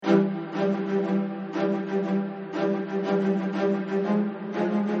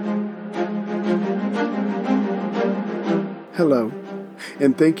Hello,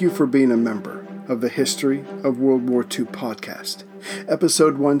 and thank you for being a member of the History of World War II podcast,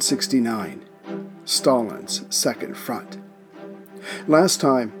 episode 169, Stalin's Second Front. Last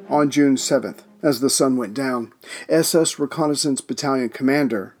time, on June 7th, as the sun went down, SS Reconnaissance Battalion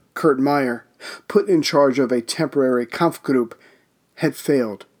Commander Kurt Meyer, put in charge of a temporary Kampfgruppe, had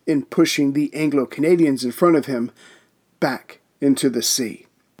failed in pushing the Anglo-Canadians in front of him back into the sea.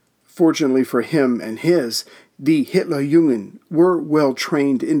 Fortunately for him and his, the Hitlerjugend were well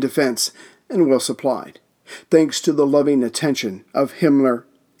trained in defense and well supplied, thanks to the loving attention of Himmler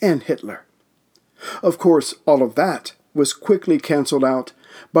and Hitler. Of course, all of that was quickly cancelled out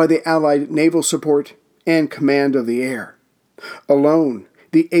by the Allied naval support and command of the air. Alone,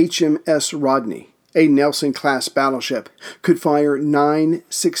 the HMS Rodney, a Nelson-class battleship, could fire 9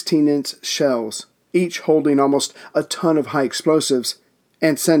 16-inch shells, each holding almost a ton of high explosives,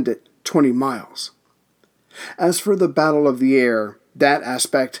 and send it 20 miles. As for the Battle of the Air, that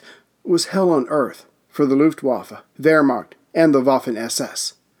aspect was hell on earth for the Luftwaffe, Wehrmacht, and the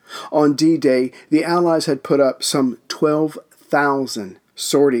Waffen-SS. On D-Day, the Allies had put up some 12,000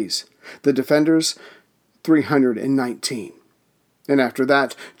 sorties, the defenders 319. And after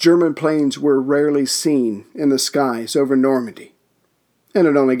that, German planes were rarely seen in the skies over Normandy. And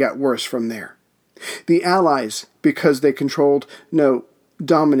it only got worse from there. The Allies, because they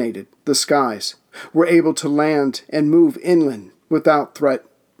dominated the skies, were able to land and move inland without threat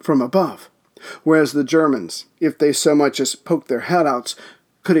from above, whereas the Germans, if they so much as poked their head out,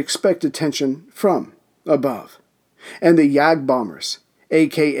 could expect attention from above. And the Jagdbombers,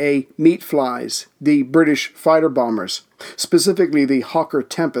 aka meat flies, the British fighter bombers, specifically the Hawker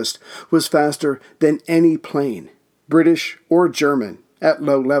Tempest, was faster than any plane, British or German, at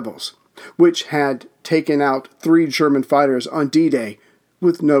low levels, which had taken out 3 German fighters on D-Day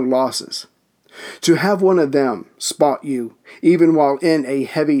with no losses. To have one of them spot you, even while in a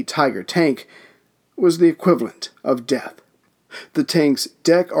heavy Tiger tank, was the equivalent of death. The tank's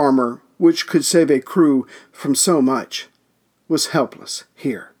deck armor, which could save a crew from so much, was helpless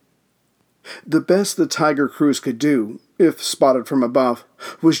here. The best the Tiger crews could do, if spotted from above,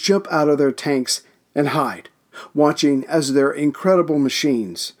 was jump out of their tanks and hide, watching as their incredible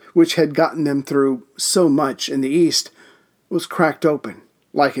machines, which had gotten them through so much in the East, was cracked open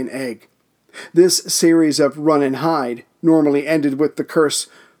like an egg. This series of run and hide normally ended with the curse,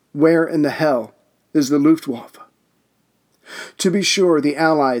 "Where in the hell is the Luftwaffe?" To be sure, the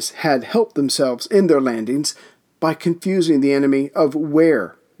Allies had helped themselves in their landings by confusing the enemy of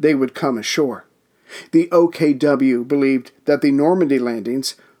where they would come ashore. The OKW believed that the Normandy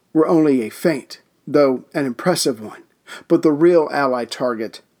landings were only a feint, though an impressive one, but the real Allied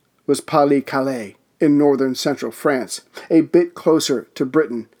target was Pas-de-Calais in northern central France, a bit closer to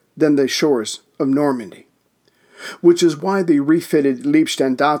Britain than the shores of Normandy, which is why the refitted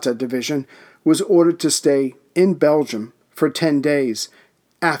Leibstandarte division was ordered to stay in Belgium for 10 days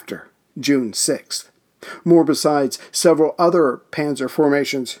after June 6th. More besides, several other panzer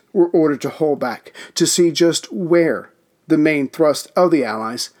formations were ordered to hold back to see just where the main thrust of the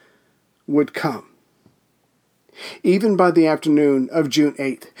Allies would come. Even by the afternoon of June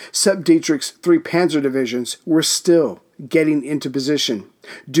 8th, Sepp Dietrich's 3 panzer divisions were still getting into position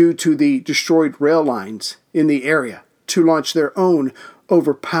due to the destroyed rail lines in the area to launch their own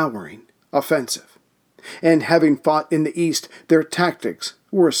overpowering offensive. And having fought in the east, their tactics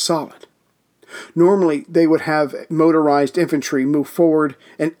were solid. Normally, they would have motorized infantry move forward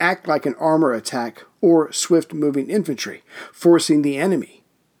and act like an armor attack or swift-moving infantry, forcing the enemy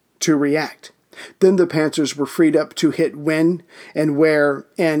to react. Then the panzers were freed up to hit when and where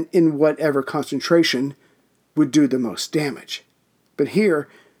and in whatever concentration would do the most damage. But here,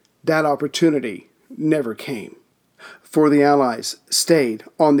 that opportunity never came, for the Allies stayed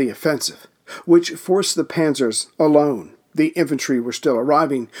on the offensive, which forced the panzers alone, the infantry were still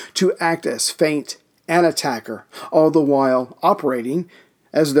arriving, to act as feint and attacker, all the while operating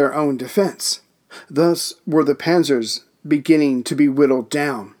as their own defense. Thus were the panzers beginning to be whittled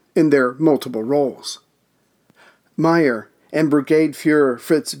down in their multiple roles. Meyer and Brigade Führer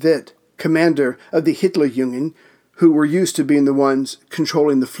Fritz Witt, commander of the Hitlerjugend, who were used to being the ones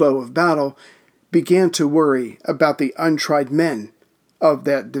controlling the flow of battle, began to worry about the untried men of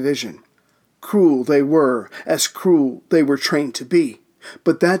that division. Cruel they were, as cruel they were trained to be,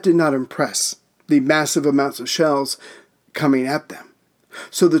 but that did not impress the massive amounts of shells coming at them.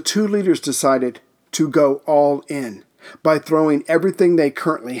 So the 2 leaders decided to go all in by throwing everything they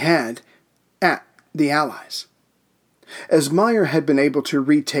currently had at the Allies. As Meyer had been able to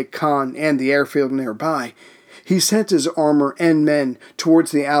retake Caen and the airfield nearby, he sent his armor and men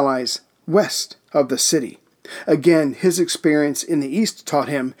towards the Allies west of the city, Again, his experience in the East taught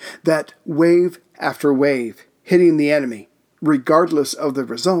him that wave after wave hitting the enemy, regardless of the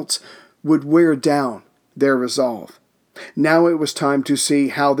results, would wear down their resolve. Now it was time to see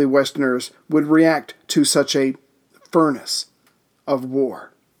how the Westerners would react to such a furnace of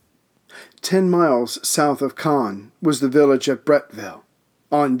war. 10 miles south of Caen was the village of Bretteville.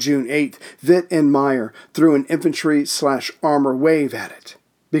 On June 8th, Witt and Meyer threw an infantry/armor wave at it,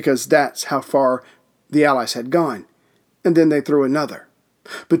 because that's how far the Allies had gone, and then they threw another.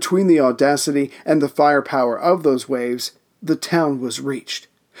 Between the audacity and the firepower of those waves, the town was reached.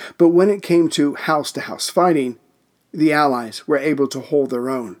 But when it came to house-to-house fighting, the Allies were able to hold their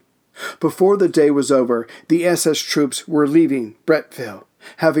own. Before the day was over, the SS troops were leaving Bretteville,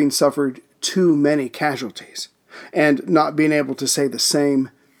 having suffered too many casualties, and not being able to say the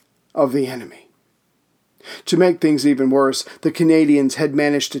same of the enemy. To make things even worse, the Canadians had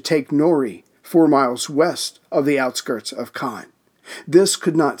managed to take Normandy, 4 miles west of the outskirts of Caen. This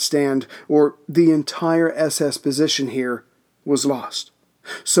could not stand, or the entire SS position here was lost.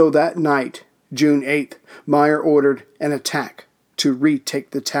 So that night, June 8th, Meyer ordered an attack to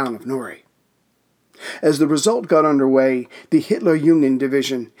retake the town of Normandy. As the result got underway, the Hitler Union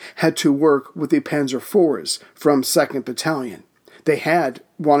Division had to work with the Panzer IVs from 2nd Battalion. They had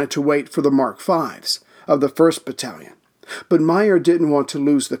wanted to wait for the Mark Vs of the 1st Battalion, but Meyer didn't want to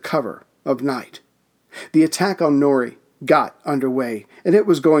lose the cover of night. The attack on Normandy got underway, and it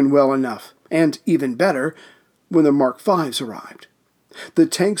was going well enough, and even better, when the Mark Vs arrived. The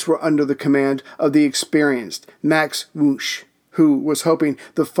tanks were under the command of the experienced Max Wunsch, who was hoping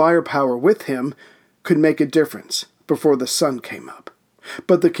the firepower with him could make a difference before the sun came up.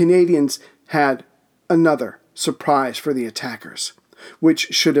 But the Canadians had another surprise for the attackers, which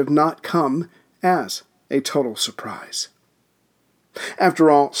should have not come as a total surprise. After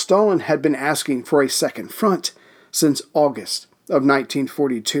all, Stalin had been asking for a second front since August of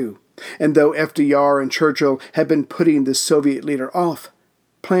 1942, and though FDR and Churchill had been putting the Soviet leader off,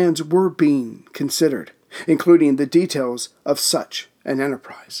 plans were being considered, including the details of such an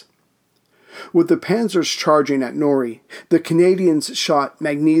enterprise. With the panzers charging at Normandy, the Canadians shot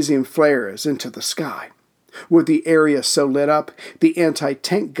magnesium flares into the sky. With the area so lit up, the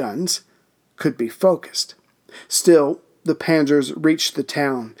anti-tank guns could be focused. Still, the panzers reached the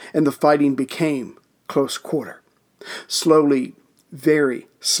town, and the fighting became close quarter. Slowly, very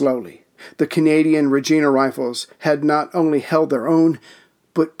slowly, the Canadian Regina rifles had not only held their own,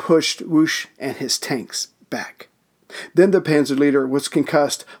 but pushed Wunsch and his tanks back. Then the panzer leader was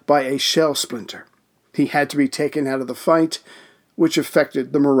concussed by a shell splinter. He had to be taken out of the fight, which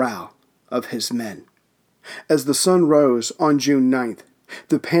affected the morale of his men. As the sun rose on June 9th,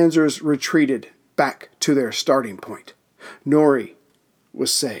 the panzers retreated back to their starting point. Normandy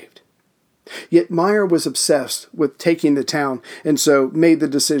was saved. Yet Meyer was obsessed with taking the town, and so made the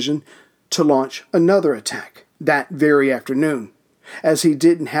decision to launch another attack that very afternoon. As he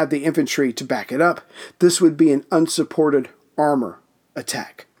didn't have the infantry to back it up, this would be an unsupported armor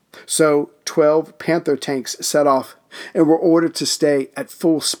attack. So 12 Panther tanks set off and were ordered to stay at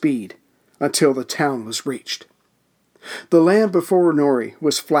full speed until the town was reached. The land before Normandy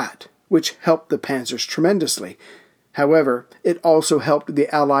was flat, which helped the panzers tremendously. However, it also helped the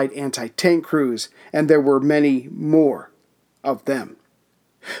Allied anti-tank crews, and there were many more of them.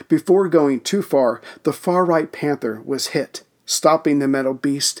 Before going too far, the far-right Panther was hit, stopping the metal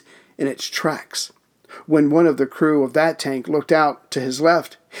beast in its tracks. When one of the crew of that tank looked out to his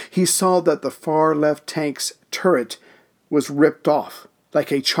left, he saw that the far left tank's turret was ripped off,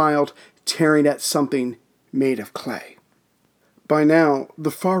 like a child tearing at something made of clay. By now,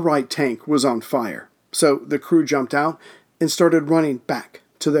 the far right tank was on fire, so the crew jumped out and started running back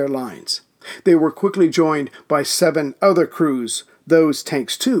to their lines. They were quickly joined by 7 other crews. Those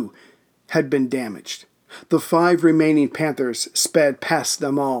tanks, too, had been damaged. The 5 remaining Panthers sped past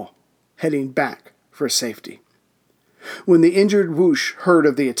them all, heading back for safety. When the injured Wunsch heard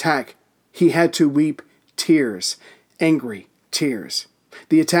of the attack, he had to weep tears, angry tears.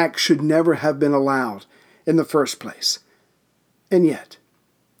 The attack should never have been allowed in the first place. And yet,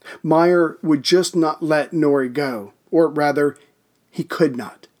 Meyer would just not let Normandy go, or rather, he could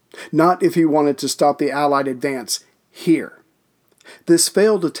not. Not if he wanted to stop the Allied advance here. This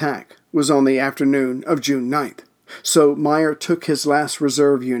failed attack was on the afternoon of June 9th, so Meyer took his last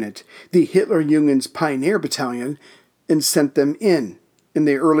reserve unit, the Hitler Union's Pioneer Battalion, and sent them in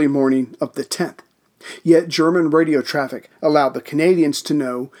the early morning of the 10th. Yet German radio traffic allowed the Canadians to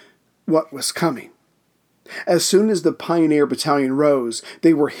know what was coming. As soon as the Pioneer Battalion rose,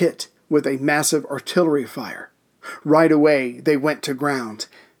 they were hit with a massive artillery fire. Right away, they went to ground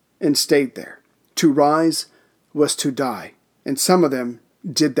and stayed there, to rise was to die, and some of them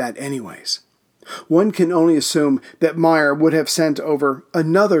did that anyways. One can only assume that Meyer would have sent over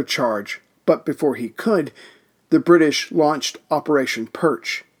another charge, but before he could, the British launched Operation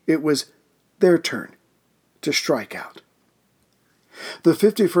Perch. It was their turn to strike out. The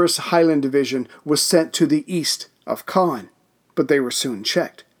 51st Highland Division was sent to the east of Caen, but they were soon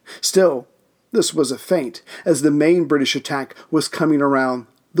checked. Still, this was a feint, as the main British attack was coming around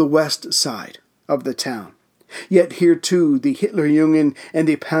the west side of the town. Yet here too the Hitlerjugend and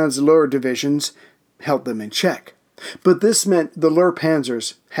the Panzer divisions held them in check. But this meant the Luhr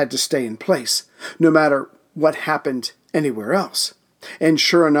panzers had to stay in place, no matter what happened anywhere else. And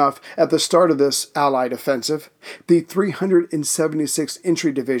sure enough, at the start of this Allied offensive, the 376th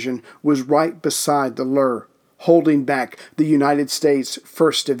Infantry Division was right beside the Luhr, holding back the United States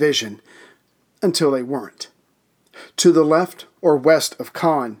 1st Division until they weren't. To the left or west of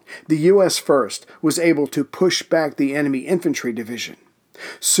Caen, the U.S. 1st was able to push back the enemy infantry division.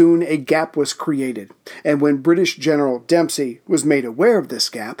 Soon a gap was created, and when British General Dempsey was made aware of this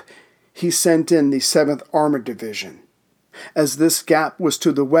gap, he sent in the 7th Armored Division. As this gap was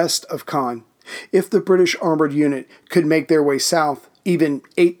to the west of Caen, if the British armored unit could make their way south even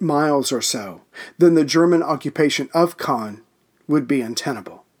 8 miles or so, then the German occupation of Caen would be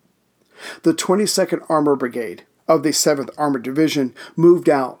untenable. The 22nd Armored Brigade of the 7th Armored Division moved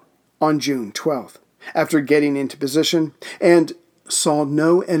out on June 12th, after getting into position, and saw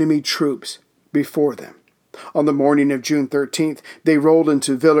no enemy troops before them. On the morning of June 13th, they rolled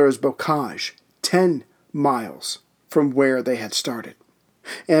into Villers-Bocage, 10 miles from where they had started.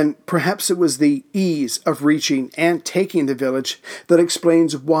 And perhaps it was the ease of reaching and taking the village that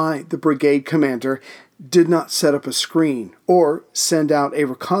explains why the brigade commander did not set up a screen or send out a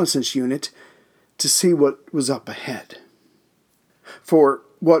reconnaissance unit to see what was up ahead. For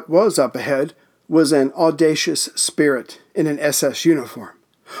what was up ahead was an audacious spirit in an SS uniform,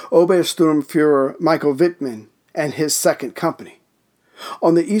 Obersturmführer Michael Wittmann and his 2nd Company.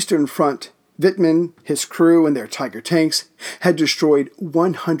 On the Eastern Front, Wittmann, his crew, and their Tiger tanks had destroyed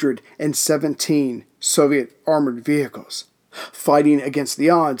 117 Soviet armored vehicles. Fighting against the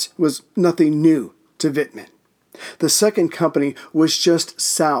odds was nothing new to Wittmann. The 2nd Company was just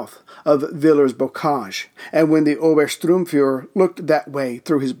south of Villers-Bocage, and when the Obersturmführer looked that way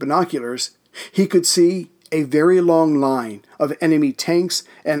through his binoculars, he could see a very long line of enemy tanks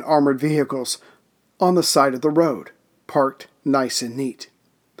and armored vehicles on the side of the road, parked nice and neat.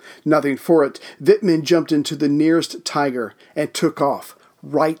 Nothing for it, Wittmann jumped into the nearest Tiger and took off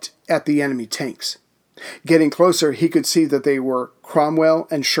right at the enemy tanks. Getting closer, he could see that they were Cromwell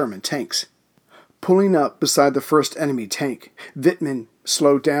and Sherman tanks. Pulling up beside the first enemy tank, Wittmann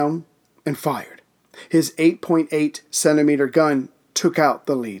slowed down and fired. His 8.8 centimeter gun took out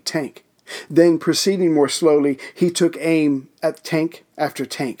the lead tank. Then, proceeding more slowly, he took aim at tank after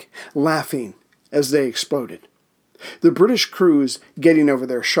tank, laughing as they exploded. The British crews, getting over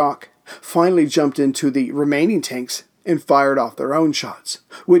their shock, finally jumped into the remaining tanks and fired off their own shots,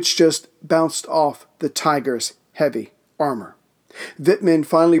 which just bounced off the Tiger's heavy armor. Wittmann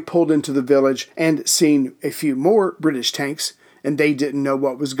finally pulled into the village and, seeing a few more British tanks, and they didn't know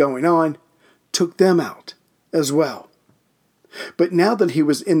what was going on, took them out as well. But now that he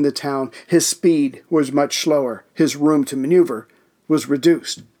was in the town, his speed was much slower. His room to maneuver was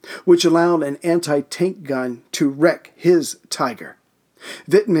reduced, which allowed an anti-tank gun to wreck his Tiger.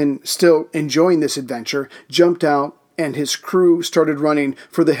 Wittmann, still enjoying this adventure, jumped out, and his crew started running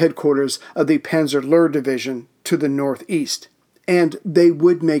for the headquarters of the Panzer Luhr Division to the northeast, and they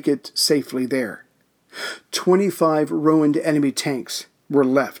would make it safely there. 25 ruined enemy tanks were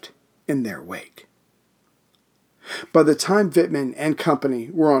left in their wake. By the time Wittmann and company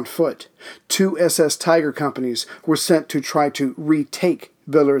were on foot, 2 SS Tiger companies were sent to try to retake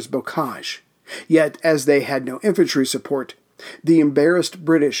Villers-Bocage. Yet, as they had no infantry support, the embarrassed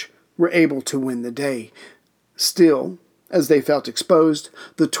British were able to win the day. Still, as they felt exposed,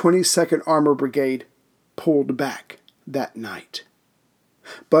 the 22nd Armored Brigade pulled back that night.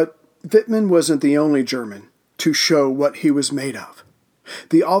 But Wittmann wasn't the only German to show what he was made of.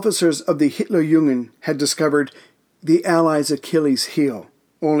 The officers of the Hitlerjugend had discovered the Allies' Achilles' heel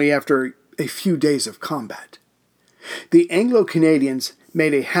only after a few days of combat. The Anglo-Canadians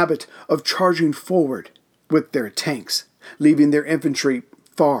made a habit of charging forward with their tanks, leaving their infantry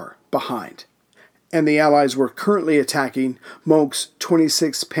far behind. And the Allies were currently attacking Monk's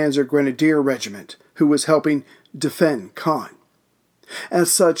 26th Panzer Grenadier Regiment, who was helping defend Caen.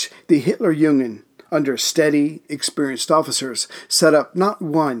 As such, the Hitlerjugend, under steady, experienced officers, set up not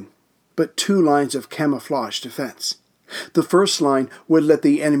 1, but 2 lines of camouflage defense. The first line would let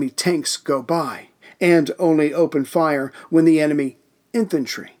the enemy tanks go by, and only open fire when the enemy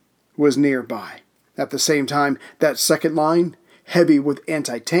infantry was nearby. At the same time, that second line, heavy with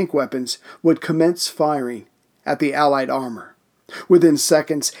anti-tank weapons, would commence firing at the Allied armor. Within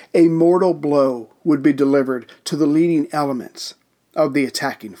seconds, a mortal blow would be delivered to the leading elements of the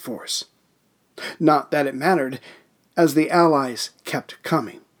attacking force. Not that it mattered, as the Allies kept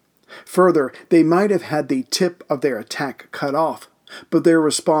coming. Further, they might have had the tip of their attack cut off, but their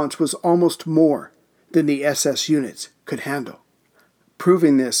response was almost more than the SS units could handle.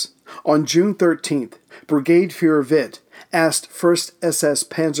 Proving this, on June 13th, Brigade Führer Witt asked 1st SS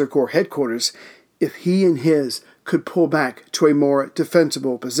Panzer Corps headquarters if he and his could pull back to a more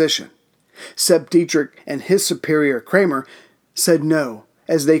defensible position. Sepp Dietrich and his superior Kramer said no,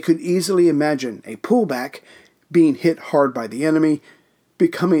 as they could easily imagine a pullback, being hit hard by the enemy,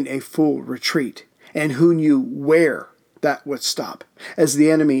 becoming a full retreat, and who knew where that would stop, as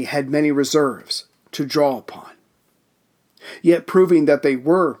the enemy had many reserves to draw upon. Yet proving that they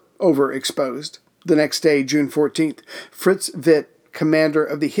were overexposed, the next day, June 14th, Fritz Witt, commander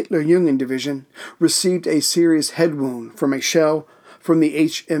of the Hitlerjugend Division, received a serious head wound from a shell from the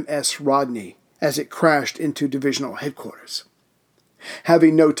HMS Rodney as it crashed into divisional headquarters.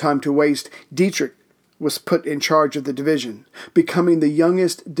 Having no time to waste, Dietrich was put in charge of the division, becoming the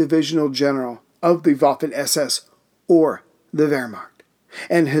youngest divisional general of the Waffen-SS or the Wehrmacht.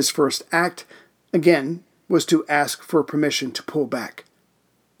 And his first act, again, was to ask for permission to pull back.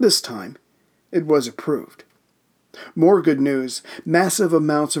 This time, it was approved. More good news, massive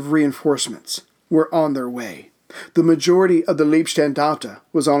amounts of reinforcements were on their way. The majority of the Leibstandarte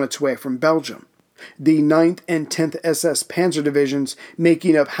was on its way from Belgium. The 9th and 10th SS Panzer Divisions,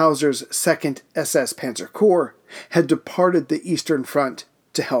 making up Hauser's 2nd SS Panzer Corps, had departed the Eastern Front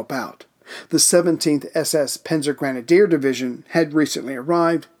to help out. The 17th SS Panzer Grenadier Division had recently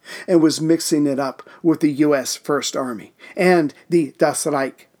arrived and was mixing it up with the U.S. First Army, and the Das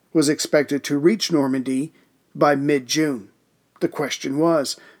Reich was expected to reach Normandy by mid-June. The question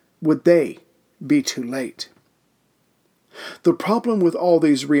was, would they be too late? The problem with all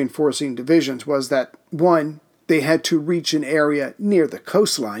these reinforcing divisions was that, 1, they had to reach an area near the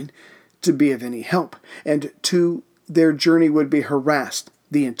coastline to be of any help, and 2, their journey would be harassed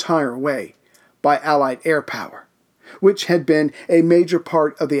the entire way by Allied air power, which had been a major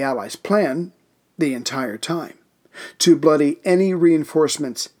part of the Allies' plan the entire time, to bloody any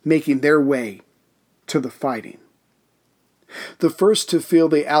reinforcements making their way to the fighting. The first to feel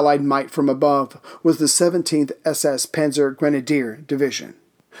the Allied might from above was the 17th SS Panzer Grenadier Division.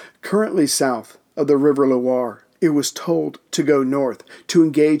 Currently south of the River Loire, it was told to go north to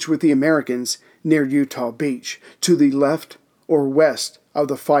engage with the Americans near Utah Beach, to the left or west of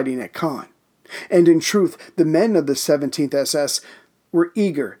the fighting at Caen. And in truth, the men of the 17th SS were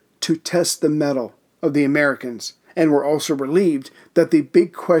eager to test the mettle of the Americans, and were also relieved that the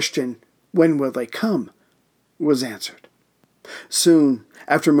big question, when will they come, was answered. Soon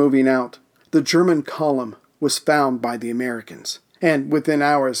after moving out, the German column was found by the Americans, and within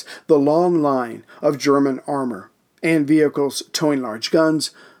hours the long line of German armor and vehicles towing large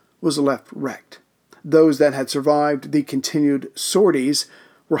guns was left wrecked. Those that had survived the continued sorties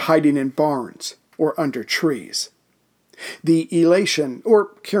were hiding in barns or under trees. The elation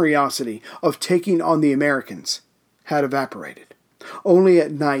or curiosity of taking on the Americans had evaporated. Only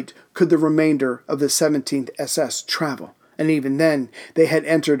at night could the remainder of the 17th SS travel, and even then they had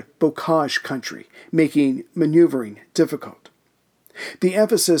entered bocage country, making maneuvering difficult. The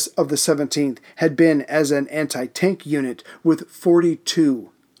emphasis of the 17th had been as an anti-tank unit with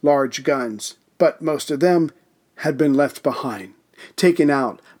 42 large guns, but most of them had been left behind, taken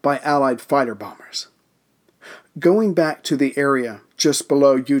out by Allied fighter bombers. Going back to the area just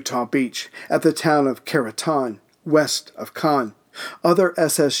below Utah Beach, at the town of Karaton, west of Caen, other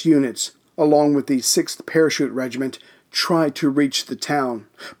SS units, along with the 6th Parachute Regiment, tried to reach the town,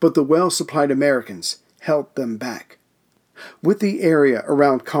 but the well-supplied Americans held them back. With the area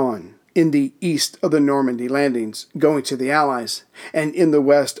around Caen, in the east of the Normandy landings, going to the Allies, and in the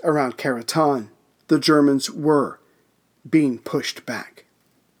west around Karaton, the Germans were being pushed back.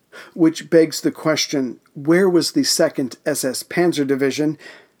 Which begs the question, where was the 2nd SS Panzer Division,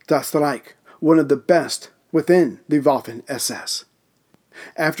 Das Reich, one of the best within the Waffen-SS?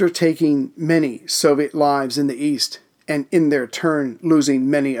 After taking many Soviet lives in the east, and in their turn losing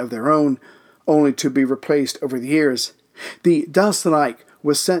many of their own, only to be replaced over the years, the Das Reich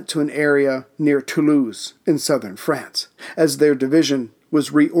was sent to an area near Toulouse in southern France, as their division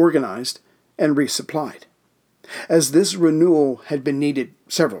was reorganized and resupplied. As this renewal had been needed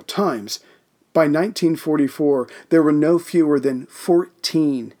several times, by 1944 there were no fewer than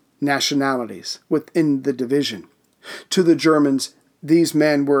 14 nationalities within the division. To the Germans, these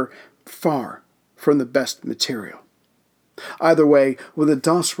men were far from the best material. Either way, when the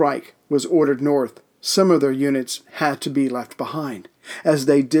Das Reich was ordered north, some of their units had to be left behind, as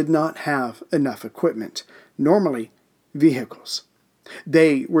they did not have enough equipment, normally vehicles.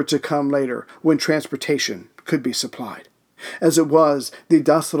 They were to come later when transportation could be supplied. As it was, the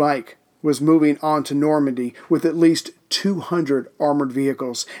Das Reich was moving on to Normandy with at least 200 armored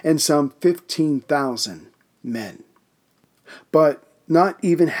vehicles and some 15,000 men. But not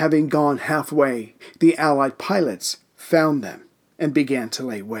even having gone halfway, the Allied pilots found them and began to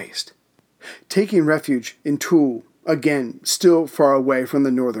lay waste. Taking refuge in Toul, again still far away from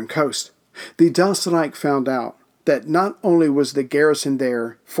the northern coast, the Das Reich found out that not only was the garrison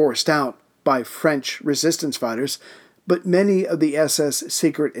there forced out by French resistance fighters, but many of the SS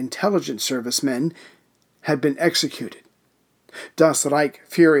Secret Intelligence Service men had been executed. Das Reich,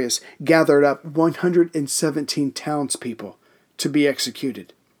 furious, gathered up 117 townspeople to be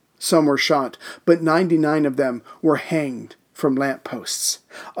executed. Some were shot, but 99 of them were hanged from lampposts.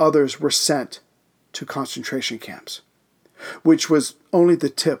 Others were sent to concentration camps, which was only the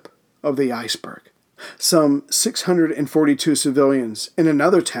tip of the iceberg. Some 642 civilians in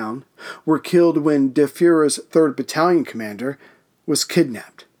another town were killed when De Fuhrer's 3rd Battalion commander was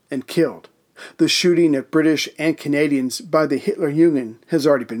kidnapped and killed. The shooting of British and Canadians by the Hitlerjugend has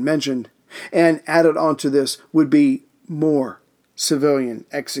already been mentioned, and added onto this would be more civilian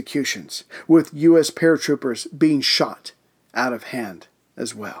executions, with U.S. paratroopers being shot out of hand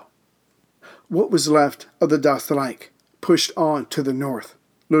as well. What was left of the Das Reich pushed on to the north,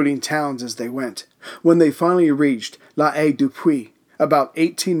 looting towns as they went, when they finally reached La Haye-du-Puy, about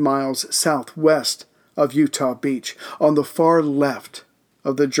 18 miles southwest of Utah Beach, on the far left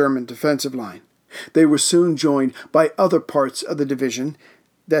of the German defensive line. They were soon joined by other parts of the division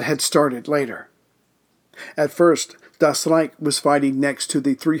that had started later. At first, Das Reich was fighting next to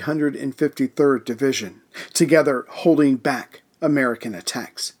the 353rd Division, together holding back American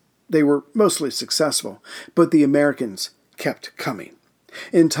attacks. They were mostly successful, but the Americans kept coming.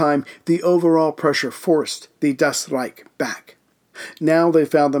 In time, the overall pressure forced the Das Reich back. Now they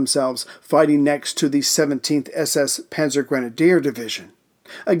found themselves fighting next to the 17th SS Panzer Grenadier Division.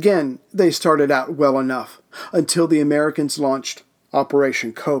 Again, they started out well enough, until the Americans launched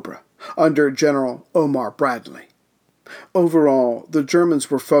Operation Cobra under General Omar Bradley. Overall, the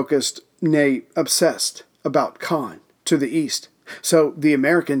Germans were focused, nay, obsessed, about Caen to the east, so the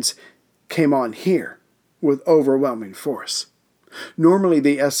Americans came on here with overwhelming force. Normally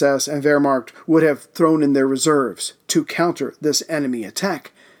the SS and Wehrmacht would have thrown in their reserves to counter this enemy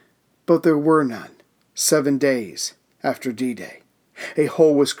attack, but there were none 7 days after D-Day. A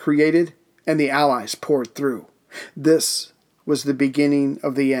hole was created and the Allies poured through. This was the beginning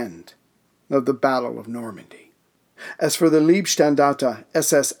of the end of the Battle of Normandy. As for the Leibstandarte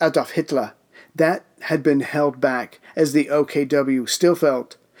SS Adolf Hitler, that had been held back as the OKW still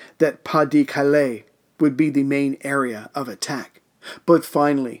felt that Pas-de-Calais would be the main area of attack. But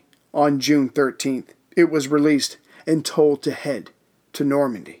finally, on June 13th, it was released and told to head to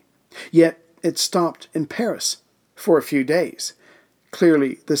Normandy. Yet it stopped in Paris for a few days.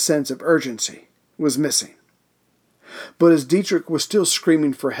 Clearly, the sense of urgency was missing. But as Dietrich was still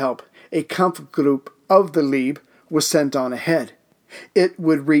screaming for help, a Kampfgruppe of the Leib was sent on ahead. It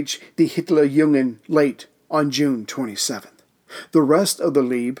would reach the Hitlerjugend late on June 27th. The rest of the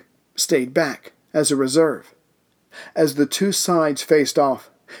Leib stayed back as a reserve. As the two sides faced off,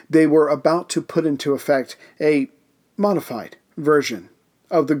 they were about to put into effect a modified version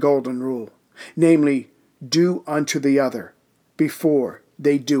of the Golden Rule, namely, do unto the other before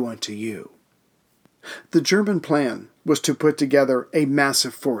they do unto you. The German plan was to put together a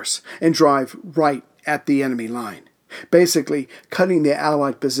massive force and drive right at the enemy line, basically cutting the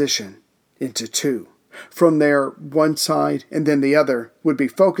Allied position into two. From there, one side and then the other would be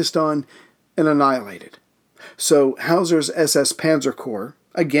focused on and annihilated. So Hauser's SS Panzer Corps,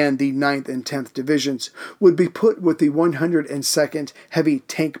 again the 9th and 10th Divisions, would be put with the 102nd Heavy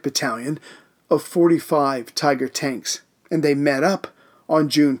Tank Battalion of 45 Tiger tanks, and they met up on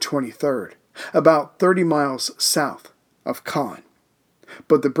June 23rd, about 30 miles south of Caen.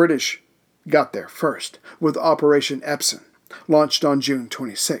 But the British got there first, with Operation Epsom, launched on June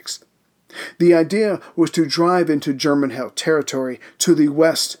 26th. The idea was to drive into German-held territory to the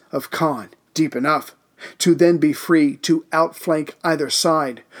west of Caen, deep enough to then be free to outflank either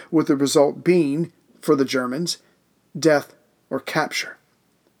side, with the result being, for the Germans, death or capture.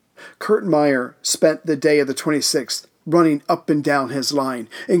 Kurt Meyer spent the day of the 26th running up and down his line,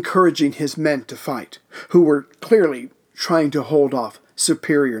 encouraging his men to fight, who were clearly trying to hold off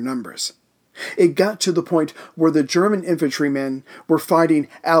superior numbers. It got to the point where the German infantrymen were fighting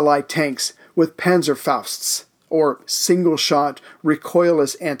Allied tanks with Panzerfausts, or single-shot,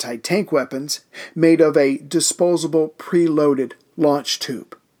 recoilless anti-tank weapons made of a disposable, preloaded launch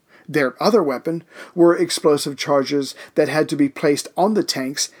tube. Their other weapon were explosive charges that had to be placed on the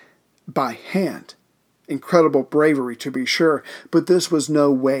tanks by hand. Incredible bravery, to be sure, but this was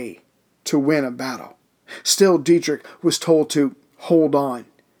no way to win a battle. Still, Dietrich was told to hold on.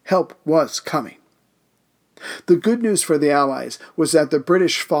 Help was coming. The good news for the Allies was that the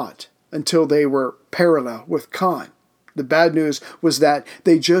British fought until they were parallel with Caen. The bad news was that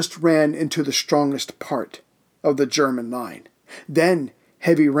they just ran into the strongest part of the German line. Then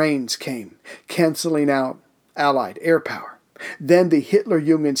heavy rains came, canceling out Allied air power. Then the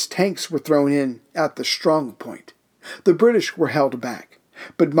Hitler-Jungen's tanks were thrown in at the strong point. The British were held back,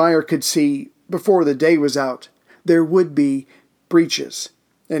 but Meyer could see, before the day was out, there would be breaches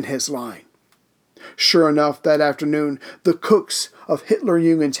in his line. Sure enough, that afternoon, the cooks of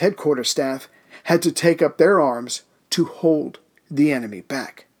Hitler-Jungen's headquarters staff had to take up their arms to hold the enemy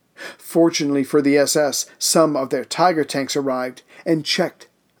back. Fortunately for the SS, some of their Tiger tanks arrived and checked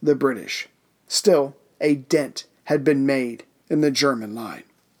the British. Still, a dent had been made in the German line.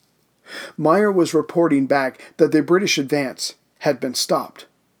 Meyer was reporting back that the British advance had been stopped.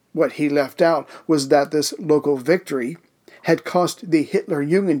 What he left out was that this local victory had cost the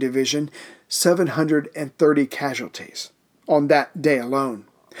Hitler-Jungen division 730 casualties on that day alone.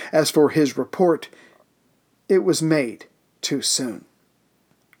 As for his report, it was made too soon.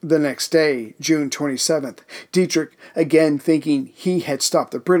 The next day, June 27th, Dietrich, again thinking he had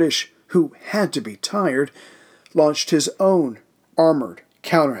stopped the British, who had to be tired, launched his own armored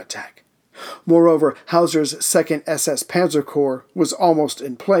counterattack. Moreover, Hauser's 2nd SS Panzer Corps was almost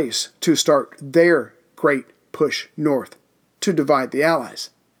in place to start their great push north to divide the Allies.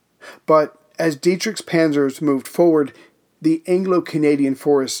 But as Dietrich's panzers moved forward, the Anglo-Canadian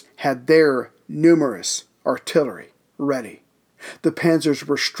force had their numerous artillery ready. The panzers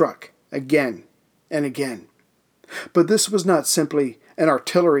were struck again and again. But this was not simply an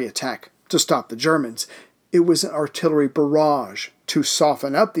artillery attack to stop the Germans. It was an artillery barrage to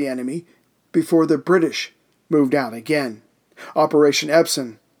soften up the enemy before the British moved out again. Operation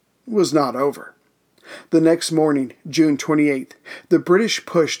Epsom was not over. The next morning, June 28th, the British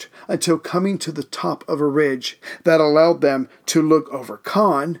pushed until coming to the top of a ridge that allowed them to look over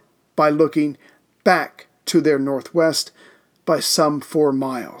Caen by looking back to their northwest by some 4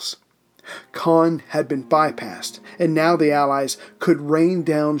 miles. Caen had been bypassed, and now the Allies could rain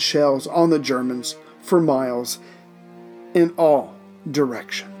down shells on the Germans for miles in all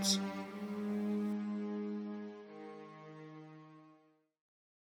directions.